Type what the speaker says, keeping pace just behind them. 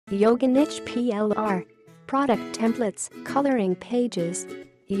Yoga Niche PLR. Product templates, coloring pages.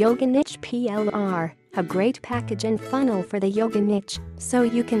 Yoga Niche PLR, a great package and funnel for the yoga niche, so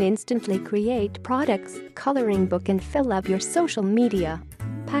you can instantly create products, coloring book and fill up your social media.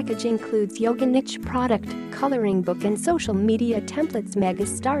 Package includes Yoga Niche product, coloring book and social media templates mega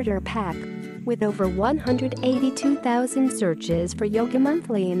starter pack. With over 182,000 searches for yoga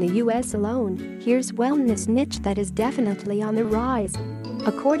monthly in the US alone, here's wellness niche that is definitely on the rise.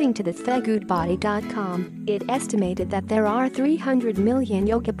 According to the thegoodbody.com, it estimated that there are 300 million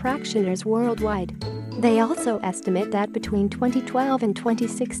yoga practioners worldwide. They also estimate that between 2012 and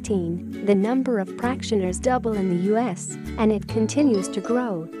 2016, the number of practioners doubled in the US, and it continues to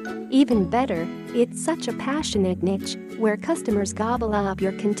grow. Even better, it's such a passionate niche where customers gobble up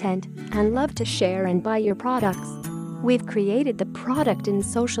your content and love to share and buy your products. We've created the product and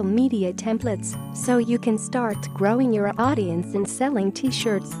social media templates so you can start growing your audience and selling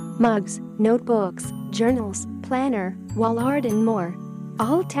t-shirts, mugs, notebooks, journals, planner, wall art and more.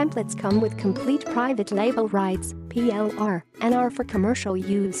 All templates come with complete private label rights, PLR, and are for commercial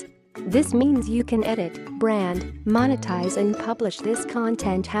use. This means you can edit, brand, monetize and publish this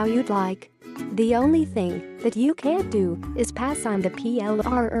content how you'd like. The only thing that you can't do is pass on the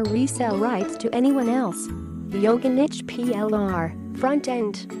PLR or resell rights to anyone else. Yoga Niche PLR,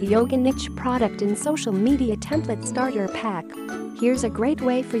 front-end, Yoga Niche product and social media template starter pack. Here's a great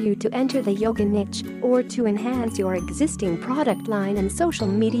way for you to enter the yoga niche or to enhance your existing product line and social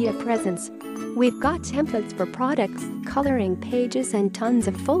media presence. We've got templates for products, coloring pages and tons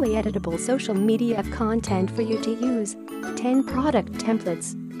of fully editable social media content for you to use. 10 product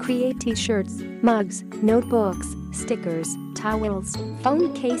templates. Create t-shirts, mugs, notebooks, stickers, towels,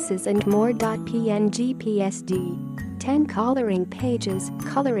 phone cases and more. PNG PSD. 10 coloring pages.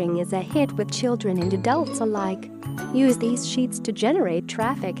 Coloring is a hit with children and adults alike. Use these sheets to generate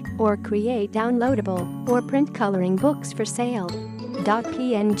traffic or create downloadable or print coloring books for sale.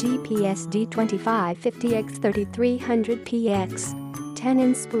 PNG PSD 2550x 3300px. 10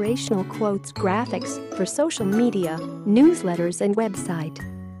 inspirational quotes graphics for social media, newsletters and website.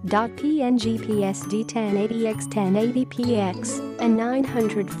 PNG PSD 1080x 1080px and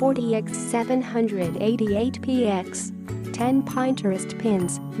 940x 788px. 10 Pinterest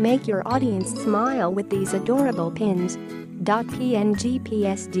pins. Make your audience smile with these adorable pins. PNG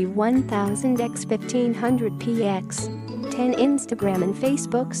PSD 1000x 1500px. 10 Instagram and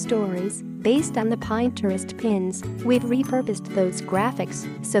Facebook stories. Based on the Pinterest pins, we've repurposed those graphics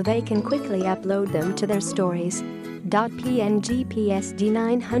so they can quickly upload them to their stories. PNG PSD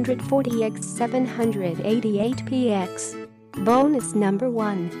 940x 788px. Bonus number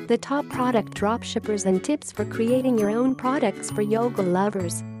 1. The top product dropshippers and tips for creating your own products for yoga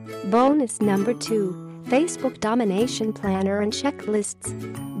lovers. Bonus number 2. Facebook domination planner and checklists.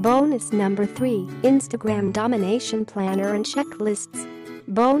 Bonus number 3. Instagram domination planner and checklists.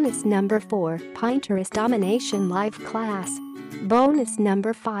 Bonus number 4. Pinterest domination live class. Bonus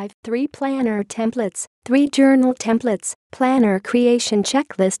number 5. 3 planner templates, 3 journal templates, planner creation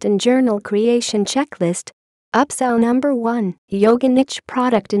checklist and journal creation checklist. Upsell number 1. Yoga Niche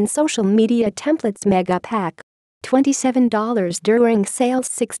product and social media templates mega pack. $27 during sales,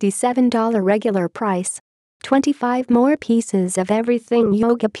 $67 regular price. 25 more pieces of everything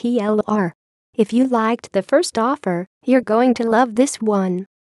yoga PLR. If you liked the first offer, you're going to love this one.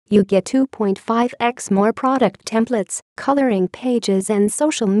 You get 2.5x more product templates, coloring pages and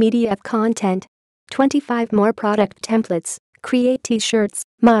social media content. 25 more product templates. Create t-shirts,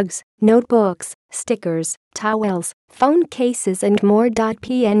 mugs, notebooks, stickers, towels, phone cases and more.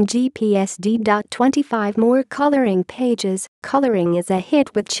 PNG PSD. 25 more coloring pages. Coloring is a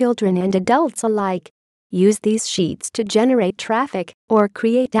hit with children and adults alike. Use these sheets to generate traffic or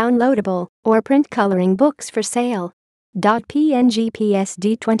create downloadable or print coloring books for sale. PNG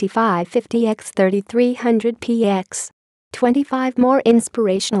PSD 2550x 3300px. 25 more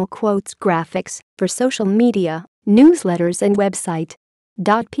inspirational quotes graphics for social media, newsletters and website.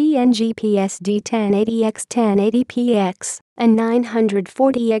 PNG PSD 1080x 1080px and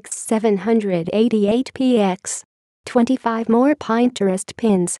 940x 788px. 25 more Pinterest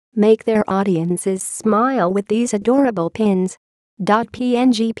pins. Make their audiences smile with these adorable pins.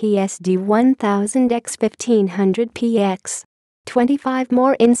 PNG PSD 1000x 1500px. 25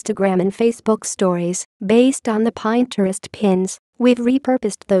 more Instagram and Facebook stories. Based on the Pinterest pins, we've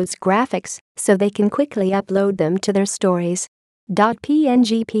repurposed those graphics so they can quickly upload them to their stories.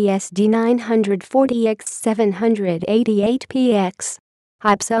 PNG PSD 940x 788px.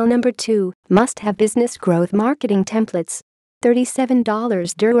 Upsell number 2. Must-have business growth marketing templates.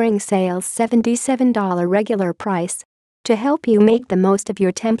 $37 during sales, $77 regular price. To help you make the most of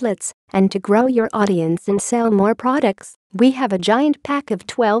your templates and to grow your audience and sell more products, we have a giant pack of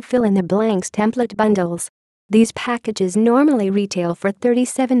 12 fill-in-the-blanks template bundles. These packages normally retail for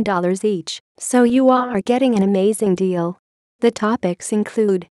 $37 each, so you are getting an amazing deal. The topics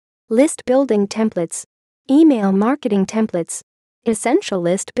include list building templates, email marketing templates, essential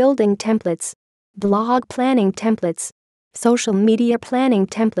list building templates, blog planning templates, social media planning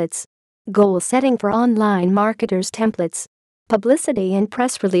templates, goal setting for online marketers templates, publicity and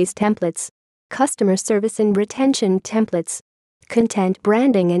press release templates, customer service and retention templates, content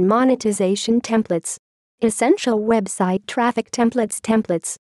branding and monetization templates, essential website traffic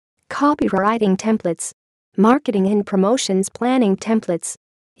templates, copywriting templates, marketing and promotions planning templates,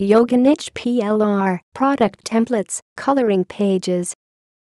 Yoga Niche PLR product templates, coloring pages,